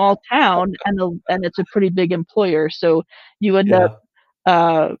pretty small town, and it's a pretty big employer. So you end up.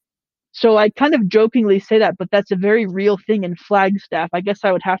 So I kind of jokingly say that, but that's a very real thing in Flagstaff. I guess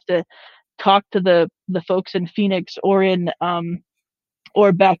I would have to talk to the folks in Phoenix or in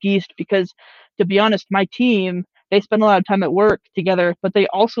or back east, because to be honest, my team, they spend a lot of time at work together, but they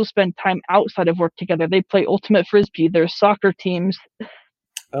also spend time outside of work together. They play ultimate frisbee. They're soccer teams.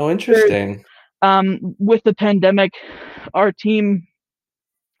 Oh, interesting. With the pandemic, our team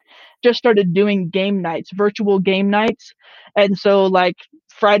just started doing game nights, virtual game nights. And so like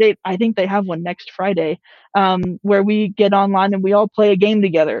Friday, I think they have one next Friday, where we get online and we all play a game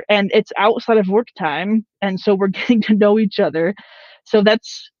together, and it's outside of work time. And so we're getting to know each other. So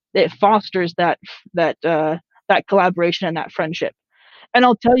it fosters that collaboration and that friendship. And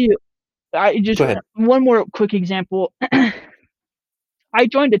I'll tell you, Go ahead. one more quick example. I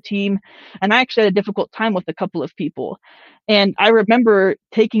joined a team and I actually had a difficult time with a couple of people. And I remember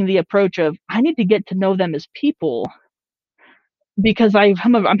taking the approach of, I need to get to know them as people because I'm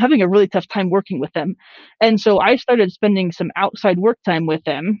having a really tough time working with them. And so I started spending some outside work time with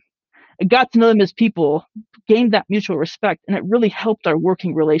them. I got to know them as people, gained that mutual respect, and it really helped our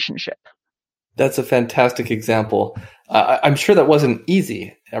working relationship. That's a fantastic example. I'm sure that wasn't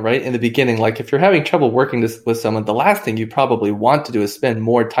easy, right? In the beginning, like if you're having trouble working with someone, the last thing you probably want to do is spend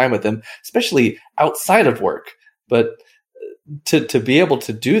more time with them, especially outside of work. But to be able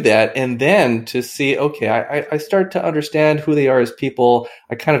to do that and then to see, okay, I start to understand who they are as people.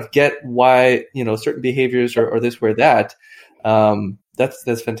 I kind of get why, certain behaviors or this or that.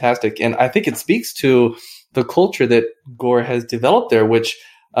 That's fantastic. And I think it speaks to the culture that Gore has developed there, which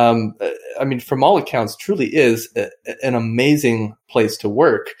from all accounts, truly is an amazing place to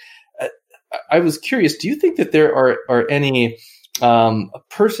work. I was curious, do you think that there are any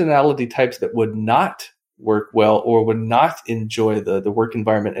personality types that would not work well or would not enjoy the work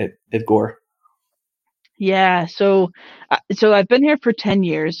environment at Gore? Yeah, so I've been here for 10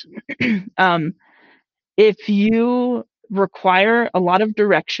 years. If you require a lot of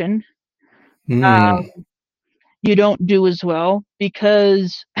direction, you don't do as well,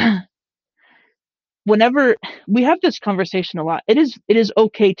 because whenever we have this conversation a lot, it is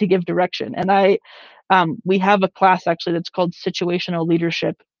okay to give direction. And we have a class actually that's called situational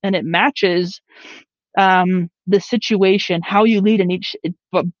leadership, and it matches the situation, how you lead in each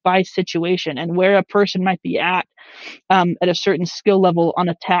by situation, and where a person might be at a certain skill level on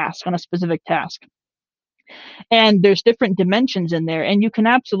a specific task. And there's different dimensions in there, and you can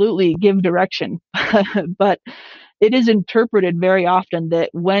absolutely give direction, but it is interpreted very often that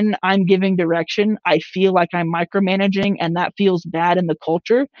when I'm giving direction, I feel like I'm micromanaging, and that feels bad in the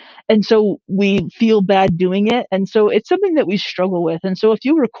culture. And so we feel bad doing it. And so it's something that we struggle with. And so if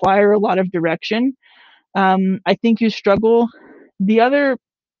you require a lot of direction, I think you struggle. The other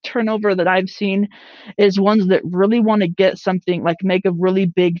turnover that I've seen is ones that really want to get something, like make a really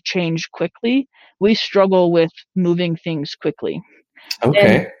big change quickly. We struggle with moving things quickly.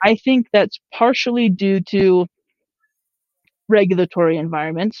 Okay. And I think that's partially due to regulatory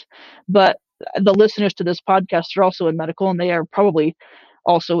environments, but the listeners to this podcast are also in medical, and they are probably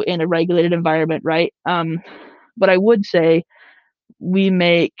also in a regulated environment, right? But I would say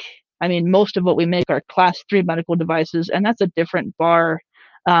most of what we make are class 3 medical devices, and that's a different bar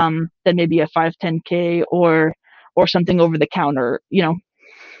than maybe a 510K or something over the counter,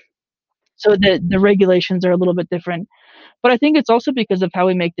 So the regulations are a little bit different. But I think it's also because of how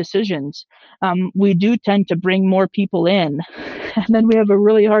we make decisions. We do tend to bring more people in, and then we have a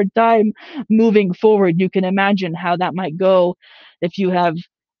really hard time moving forward. You can imagine how that might go if you have,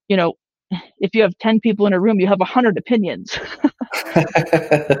 if you have 10 people in a room, you have 100 opinions.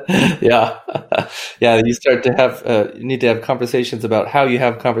 Yeah. You start to have, you need to have conversations about how you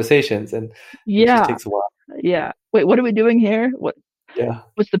have conversations, and it just takes a while. Yeah. Wait, what are we doing here?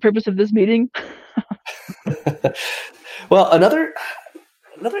 What's the purpose of this meeting? Well, another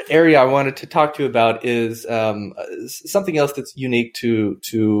area I wanted to talk to you about is something else that's unique to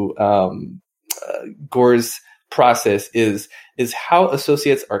Gore's process is how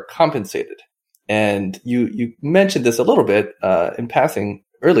associates are compensated. And you mentioned this a little bit in passing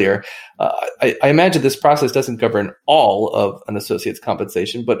earlier. I imagine this process doesn't govern all of an associate's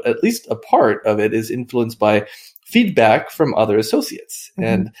compensation, but at least a part of it is influenced by feedback from other associates. Mm-hmm.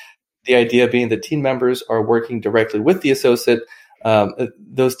 And the idea being that team members are working directly with the associate.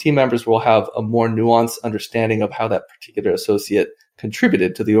 Those team members will have a more nuanced understanding of how that particular associate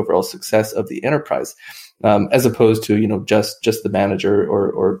contributed to the overall success of the enterprise, as opposed to just the manager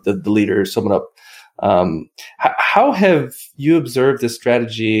or the leader, someone up. How have you observed this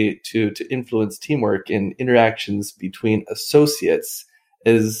strategy to influence teamwork and interactions between associates,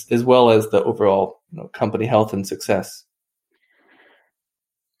 as well as the overall company health and success?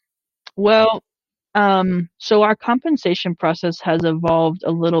 Well, so our compensation process has evolved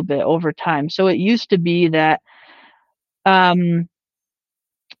a little bit over time. So it used to be that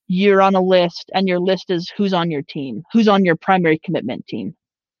you're on a list, and your list is who's on your team, who's on your primary commitment team.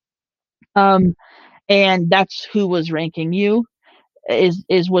 And that's who was ranking you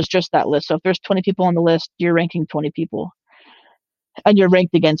was just that list. So if there's 20 people on the list, you're ranking 20 people, and you're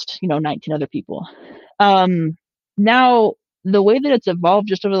ranked against 19 other people. Now the way that it's evolved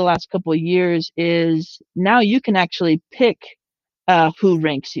just over the last couple of years is now you can actually pick who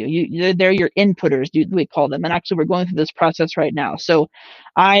ranks you. They're your inputters, we call them. And actually, we're going through this process right now. So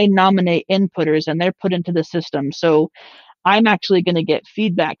I nominate inputters, and they're put into the system. So I'm actually going to get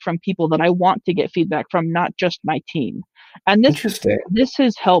feedback from people that I want to get feedback from, not just my team. And this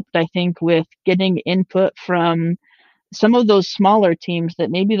has helped, I think, with getting input from some of those smaller teams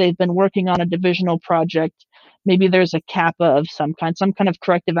that maybe they've been working on a divisional project. Maybe there's a CAPA of some kind of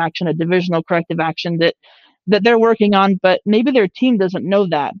corrective action, a divisional corrective action that they're working on, but maybe their team doesn't know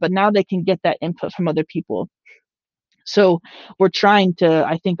that, but now they can get that input from other people. So we're trying to,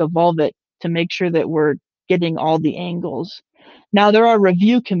 I think, evolve it to make sure that we're getting all the angles. Now, there are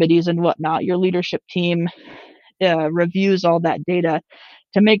review committees and whatnot. Your leadership team reviews all that data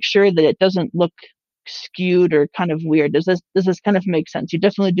to make sure that it doesn't look skewed or kind of weird. Does this kind of make sense? You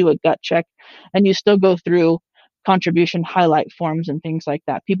definitely do a gut check, and you still go through contribution highlight forms and things like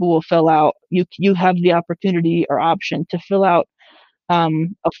that. People will fill out, you have the opportunity or option to fill out a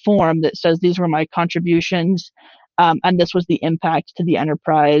form that says these were my contributions, and this was the impact to the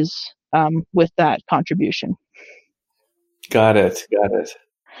enterprise with that contribution. Got it.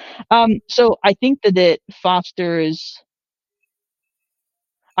 So I think that it fosters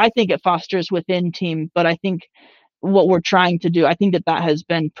within team, but I think what we're trying to do, I think that has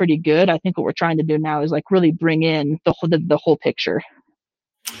been pretty good. I think what we're trying to do now is like really bring in the whole picture.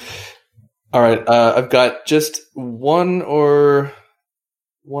 All right. I've got just one more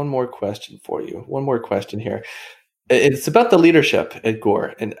question for you. One more question here. It's about the leadership at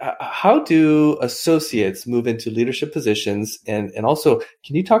Gore, and how do associates move into leadership positions? And also,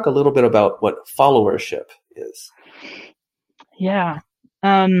 can you talk a little bit about what followership is? Yeah.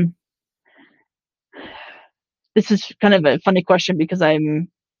 This is kind of a funny question because I'm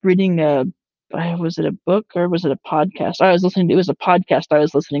reading was it a book or was it a podcast? It was a podcast I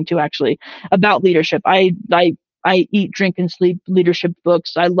was listening to actually about leadership. I eat, drink, and sleep leadership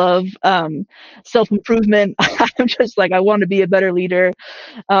books. I love self-improvement. I'm just like, I want to be a better leader.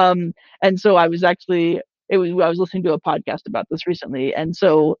 And so I was listening to a podcast about this recently. And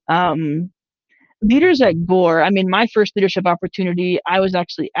so leaders at Gore, I mean, my first leadership opportunity, I was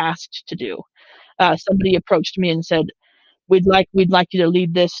actually asked to do. Somebody approached me and said, we'd like you to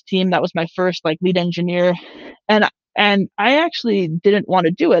lead this team. That was my first lead engineer. And I actually didn't want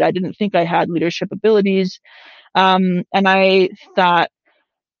to do it. I didn't think I had leadership abilities. And I thought,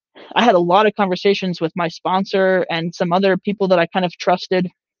 I had a lot of conversations with my sponsor and some other people that I kind of trusted.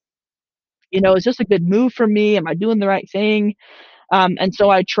 Is this a good move for me? Am I doing the right thing? And so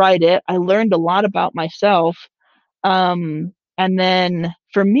I tried it. I learned a lot about myself. And then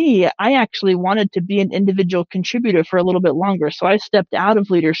for me, I actually wanted to be an individual contributor for a little bit longer. So I stepped out of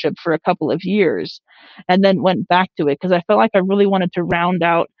leadership for a couple of years and then went back to it because I felt like I really wanted to round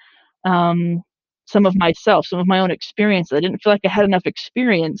out some of my own experience. I didn't feel like I had enough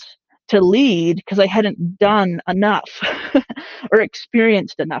experience to lead because I hadn't done enough or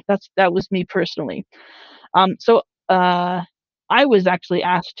experienced enough. That was me personally. So I was actually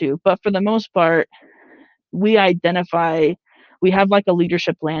asked to, but for the most part, we have a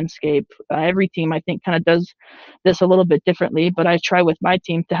leadership landscape. Every team, I think, kind of does this a little bit differently, but I try with my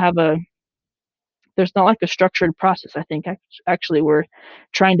team to have there's not a structured process. I think actually we're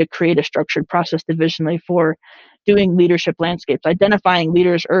trying to create a structured process divisionally for doing leadership landscapes, identifying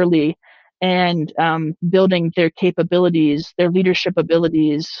leaders early and building their capabilities, their leadership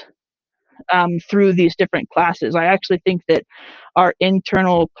abilities through these different classes. I actually think that our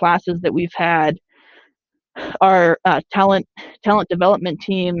internal classes that we've had, our talent development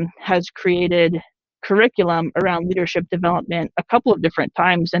team has created curriculum around leadership development a couple of different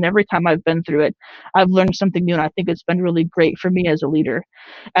times, and every time I've been through it, I've learned something new, and I think it's been really great for me as a leader.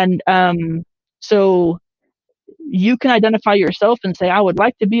 And so you can identify yourself and say, I would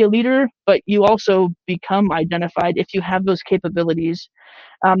like to be a leader, but you also become identified if you have those capabilities.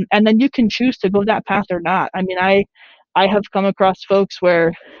 And then you can choose to go that path or not. I mean, I have come across folks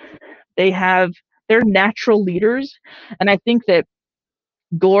where they're natural leaders, and I think that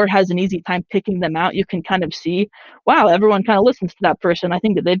Gore has an easy time picking them out. You can kind of see, wow, everyone kind of listens to that person. I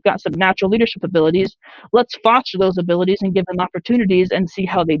think that they've got some natural leadership abilities. Let's foster those abilities and give them opportunities and see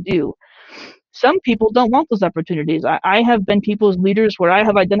how they do. Some people don't want those opportunities. I have been people's leaders where I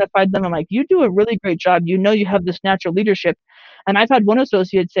have identified them. I'm like, you do a really great job. You have this natural leadership. And I've had one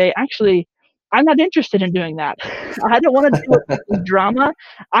associate say, actually, I'm not interested in doing that. I don't want to deal with drama.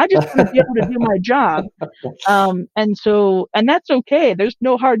 I just want to be able to do my job. And that's okay. There's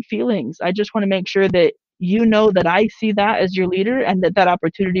no hard feelings. I just want to make sure that that I see that as your leader and that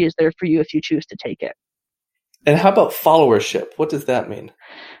opportunity is there for you if you choose to take it. And how about followership? What does that mean?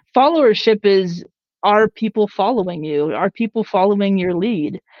 Followership is, are people following you? Are people following your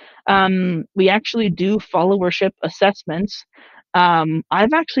lead? We actually do followership assessments.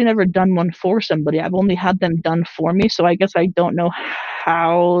 I've actually never done one for somebody. I've only had them done for me. So I guess I don't know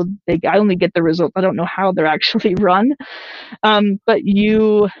how I only get the results. I don't know how they're actually run. But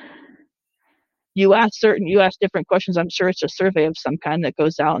you ask different questions. I'm sure it's a survey of some kind that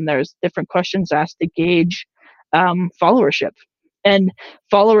goes out, and there's different questions asked to gauge followership. And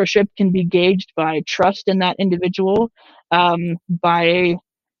followership can be gauged by trust in that individual, by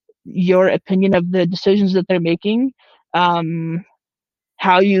your opinion of the decisions that they're making,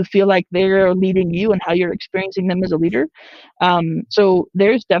 how you feel like they're leading you, and how you're experiencing them as a leader. So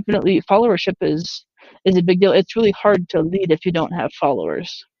there's definitely, followership is a big deal. It's really hard to lead if you don't have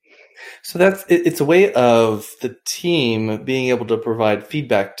followers. So it's a way of the team being able to provide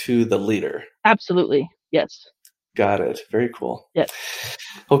feedback to the leader. Absolutely. Yes. Got it. Very cool. Yes.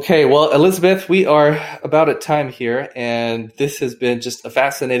 Okay. Well, Elizabeth, we are about at time here, and this has been just a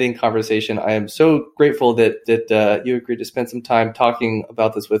fascinating conversation. I am so grateful that you agreed to spend some time talking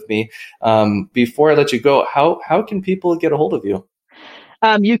about this with me. Before I let you go, how can people get a hold of you?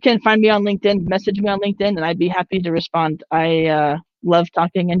 You can find me on LinkedIn, message me on LinkedIn, and I'd be happy to respond. I love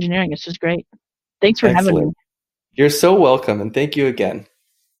talking engineering. It's just great. Thanks for having me. You're so welcome, and thank you again.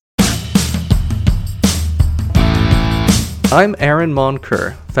 I'm Aaron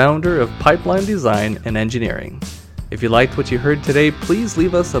Monker, founder of Pipeline Design and Engineering. If you liked what you heard today, please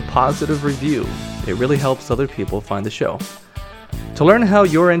leave us a positive review. It really helps other people find the show. To learn how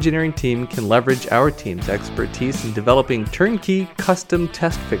your engineering team can leverage our team's expertise in developing turnkey custom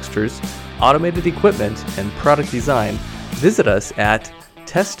test fixtures, automated equipment, and product design, visit us at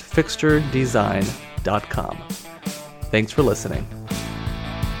testfixturedesign.com. Thanks for listening.